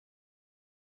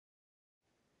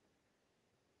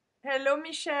Hello,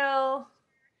 Michelle.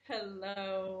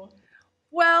 Hello.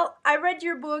 Well, I read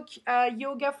your book,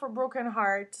 Yoga for Broken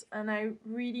Hearts, and I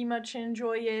really much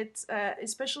enjoy it,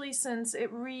 especially since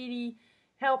it really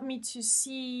helped me to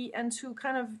see and to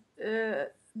kind of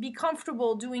be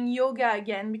comfortable doing yoga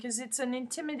again because it's an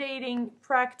intimidating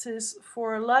practice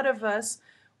for a lot of us.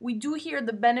 We do hear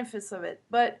the benefits of it,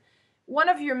 but one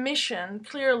of your mission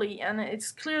clearly, and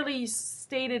it's clearly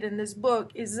stated in this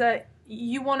book, is that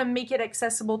you want to make it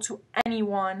accessible to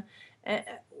anyone. Uh,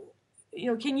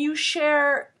 can you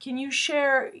share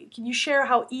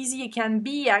how easy it can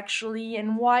be actually,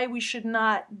 and why we should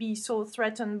not be so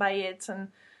threatened by it,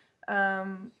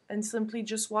 and simply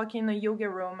just walk in a yoga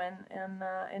room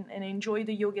and enjoy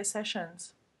the yoga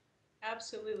sessions.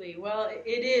 Absolutely. Well,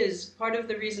 it is. Part of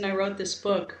the reason I wrote this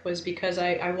book was because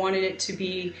I wanted it to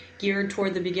be geared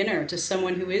toward the beginner, to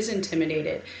someone who is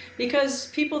intimidated. Because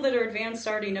people that are advanced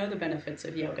already know the benefits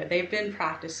of yoga, they've been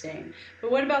practicing. But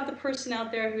what about the person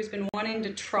out there who's been wanting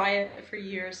to try it for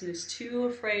years and is too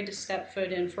afraid to step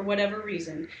foot in for whatever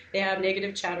reason? They have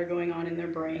negative chatter going on in their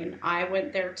brain. I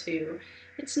went there too.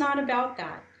 It's not about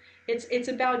that. It's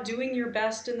about doing your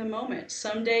best in the moment.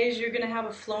 Some days you're going to have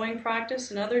a flowing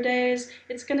practice, and other days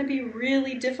it's going to be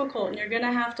really difficult and you're going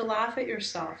to have to laugh at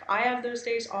yourself. I have those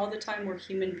days all the time. We're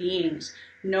human beings.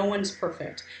 No one's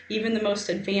perfect. Even the most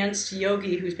advanced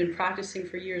yogi who's been practicing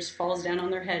for years falls down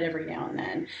on their head every now and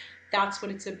then. That's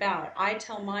what it's about. I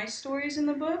tell my stories in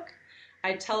the book.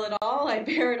 I tell it all. I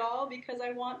bear it all because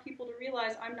I want people to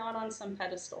realize I'm not on some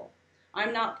pedestal.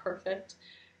 I'm not perfect.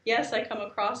 Yes, I come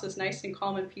across as nice and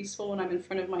calm and peaceful when I'm in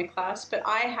front of my class, but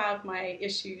I have my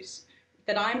issues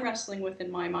that I'm wrestling with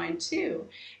in my mind too.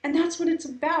 And that's what it's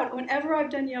about. Whenever I've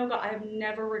done yoga, I've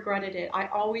never regretted it. I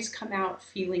always come out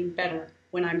feeling better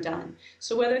when I'm done.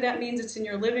 So whether that means it's in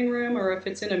your living room or if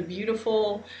it's in a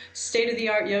beautiful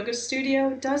state-of-the-art yoga studio,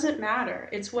 it doesn't matter.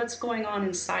 It's what's going on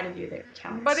inside of you that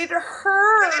But it counts.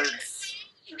 hurts.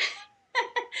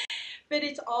 But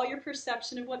it's all your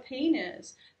perception of what pain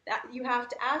is. That you have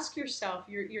to ask yourself.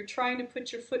 You're trying to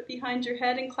put your foot behind your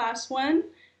head in class one.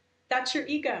 That's your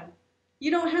ego.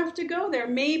 You don't have to go there.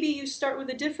 Maybe you start with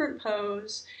a different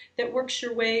pose that works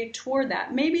your way toward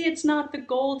that. Maybe it's not the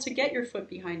goal to get your foot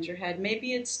behind your head.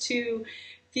 Maybe it's to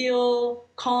feel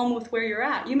calm with where you're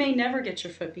at. You may never get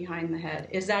your foot behind the head.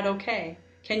 Is that okay?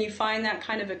 Can you find that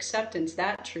kind of acceptance,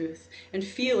 that truth, and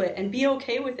feel it and be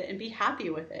okay with it and be happy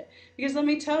with it? Because let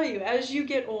me tell you, as you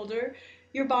get older,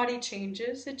 your body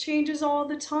changes. It changes all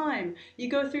the time. You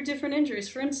go through different injuries.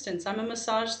 For instance, I'm a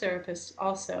massage therapist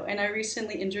also, and I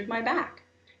recently injured my back.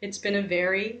 It's been a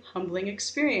very humbling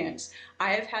experience.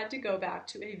 I have had to go back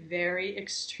to a very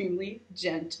extremely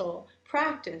gentle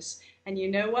practice. And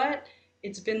you know what?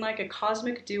 It's been like a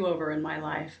cosmic do-over in my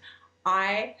life.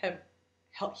 I have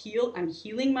healed, I'm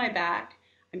healing my back.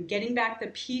 I'm getting back the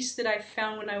peace that I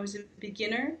found when I was a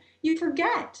beginner. You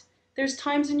forget. There's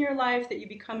times in your life that you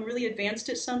become really advanced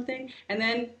at something, and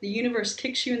then the universe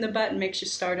kicks you in the butt and makes you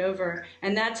start over.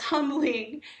 And that's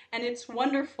humbling, and it's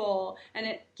wonderful, and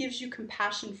it gives you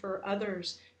compassion for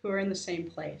others who are in the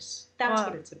same place. That's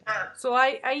what Wow. it's about. So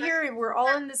I hear it. We're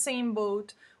all in the same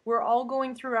boat. We're all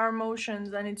going through our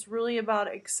emotions, and it's really about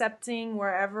accepting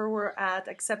wherever we're at,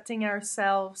 accepting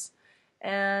ourselves,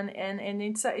 and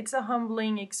it's a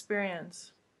humbling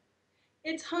experience.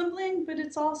 It's humbling, but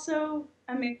it's also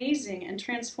amazing and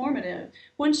transformative.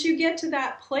 Once you get to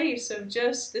that place of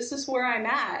just, this is where I'm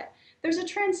at, there's a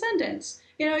transcendence.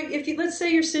 You know, if you, let's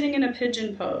say you're sitting in a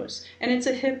pigeon pose and it's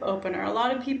a hip opener, a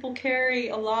lot of people carry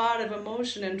a lot of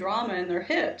emotion and drama in their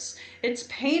hips. It's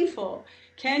painful.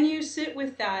 Can you sit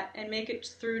with that and make it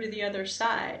through to the other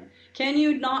side? Can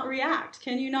you not react?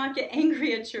 Can you not get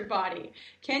angry at your body?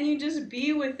 Can you just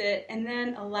be with it and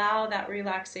then allow that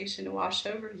relaxation to wash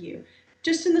over you?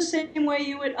 Just in the same way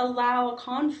you would allow a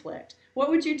conflict. What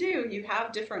would you do? You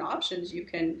have different options. You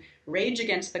can rage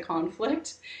against the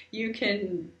conflict. You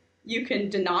can you can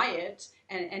deny it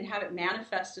and have it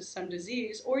manifest as some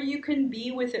disease, or you can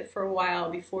be with it for a while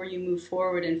before you move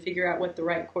forward and figure out what the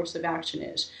right course of action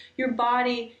is. Your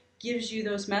body gives you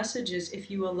those messages if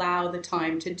you allow the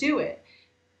time to do it.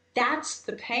 That's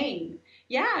the pain.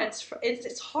 Yeah,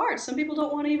 it's hard. Some people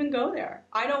don't want to even go there.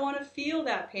 I don't want to feel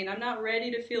that pain. I'm not ready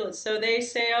to feel it. So they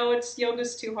say, "Oh, it's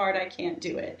yoga's too hard. I can't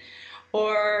do it."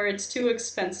 Or it's too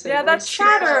expensive, Yeah, or that it's too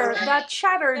far chatter, away. that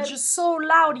chatter is That, just so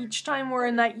loud each time we're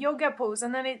in that yoga pose,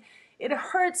 and then it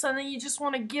hurts, and then you just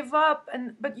want to give up.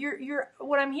 And but you're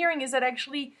what I'm hearing is that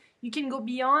actually you can go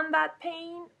beyond that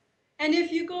pain. And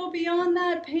if you go beyond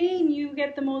that pain, you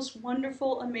get the most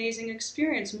wonderful, amazing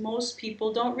experience. Most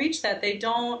people don't reach that. They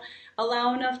don't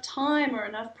allow enough time or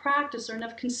enough practice or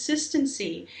enough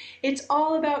consistency. It's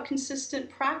all about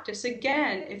consistent practice.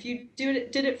 Again, if you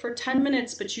did it for 10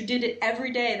 minutes, but you did it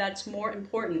every day, that's more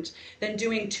important than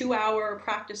doing 2-hour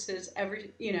practices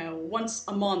once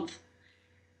a month.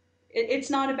 It's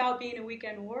not about being a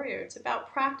weekend warrior. It's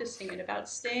about practicing it, about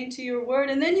staying to your word.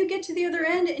 And then you get to the other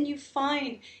end and you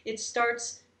find it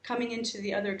starts coming into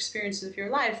the other experiences of your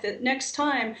life. That next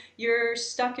time you're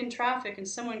stuck in traffic and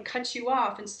someone cuts you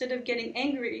off, instead of getting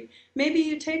angry, maybe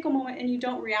you take a moment and you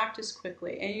don't react as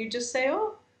quickly. And you just say,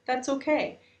 oh, that's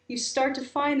okay. You start to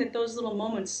find that those little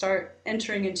moments start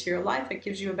entering into your life. It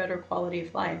gives you a better quality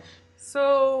of life.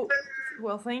 So,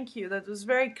 well, thank you. That was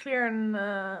very clear and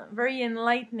very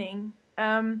enlightening.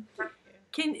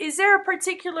 Is there a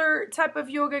particular type of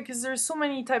yoga? Because there's so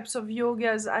many types of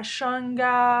yogas,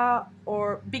 Ashtanga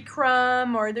or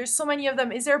Bikram, or there's so many of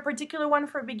them. Is there a particular one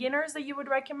for beginners that you would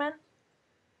recommend?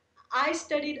 I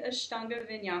studied Ashtanga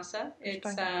Vinyasa.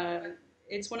 Ashtanga.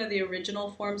 It's one of the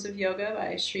original forms of yoga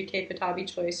by Sri K. Patabi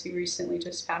Choice, who recently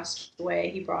just passed away.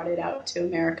 He brought it out to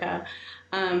America.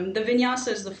 The vinyasa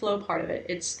is the flow part of it.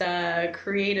 It's the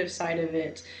creative side of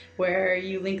it, where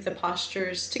you link the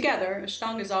postures together.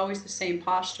 Ashtanga is always the same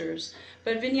postures,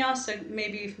 but vinyasa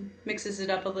maybe mixes it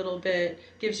up a little bit,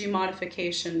 gives you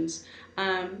modifications.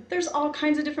 There's all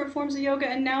kinds of different forms of yoga,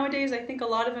 and nowadays I think a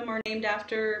lot of them are named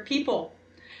after people.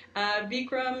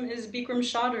 Bikram is Bikram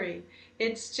Chaudhry.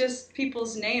 It's just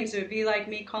people's names. It would be like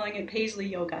me calling it Paisley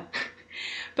yoga.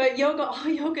 But all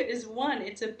yoga is one.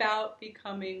 It's about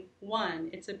becoming one.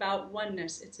 It's about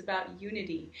oneness. It's about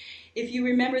unity. If you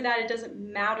remember that, it doesn't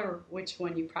matter which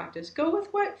one you practice. Go with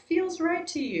what feels right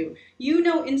to you. You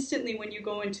know instantly when you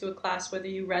go into a class whether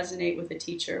you resonate with a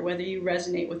teacher, whether you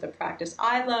resonate with a practice.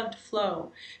 I loved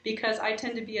flow because I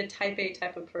tend to be a type A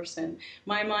type of person.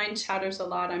 My mind chatters a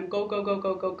lot. I'm go, go, go,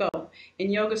 go, go, go. In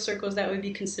yoga circles, that would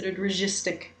be considered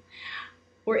registic.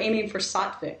 We're aiming for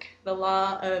sattvic, the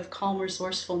law of calm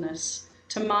resourcefulness.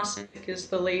 Tamasic is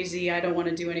the lazy, I don't want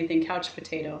to do anything, couch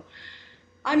potato.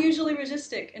 I'm usually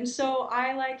registic, and so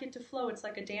I like it to flow. It's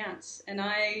like a dance, and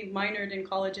I minored in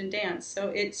college in dance,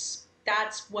 so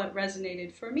that's what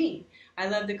resonated for me. I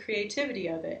love the creativity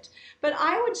of it. But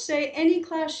I would say any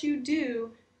class you do,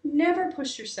 never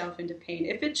push yourself into pain.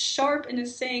 If it's sharp and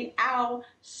is saying, ow,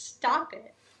 stop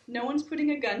it. No one's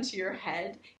putting a gun to your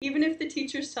head. Even if the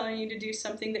teacher's telling you to do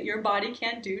something that your body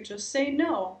can't do, just say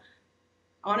no.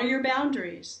 Honor your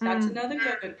boundaries. That's another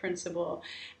yogic principle.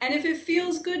 And if it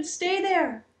feels good, stay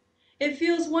there. It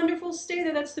feels wonderful, stay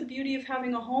there. That's the beauty of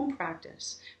having a home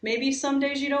practice. Maybe some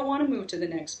days you don't want to move to the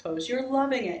next pose. You're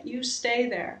loving it. You stay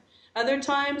there. Other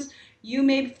times, you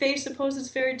may face a pose that's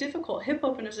very difficult. Hip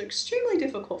openers are extremely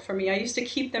difficult for me. I used to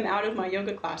keep them out of my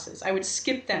yoga classes. I would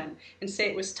skip them and say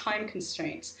it was time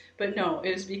constraints. But no,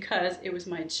 it was because it was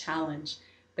my challenge.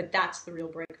 But that's the real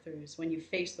breakthroughs, when you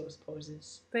face those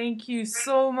poses. Thank you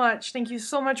so much. Thank you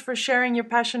so much for sharing your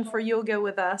passion for yoga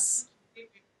with us.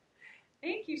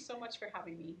 Thank you so much for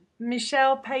having me.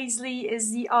 Michelle Paisley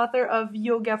is the author of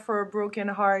Yoga for a Broken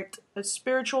Heart, a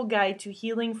spiritual guide to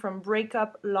healing from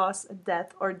breakup, loss,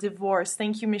 death, or divorce.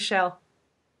 Thank you, Michelle.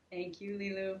 Thank you,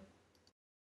 Lilu.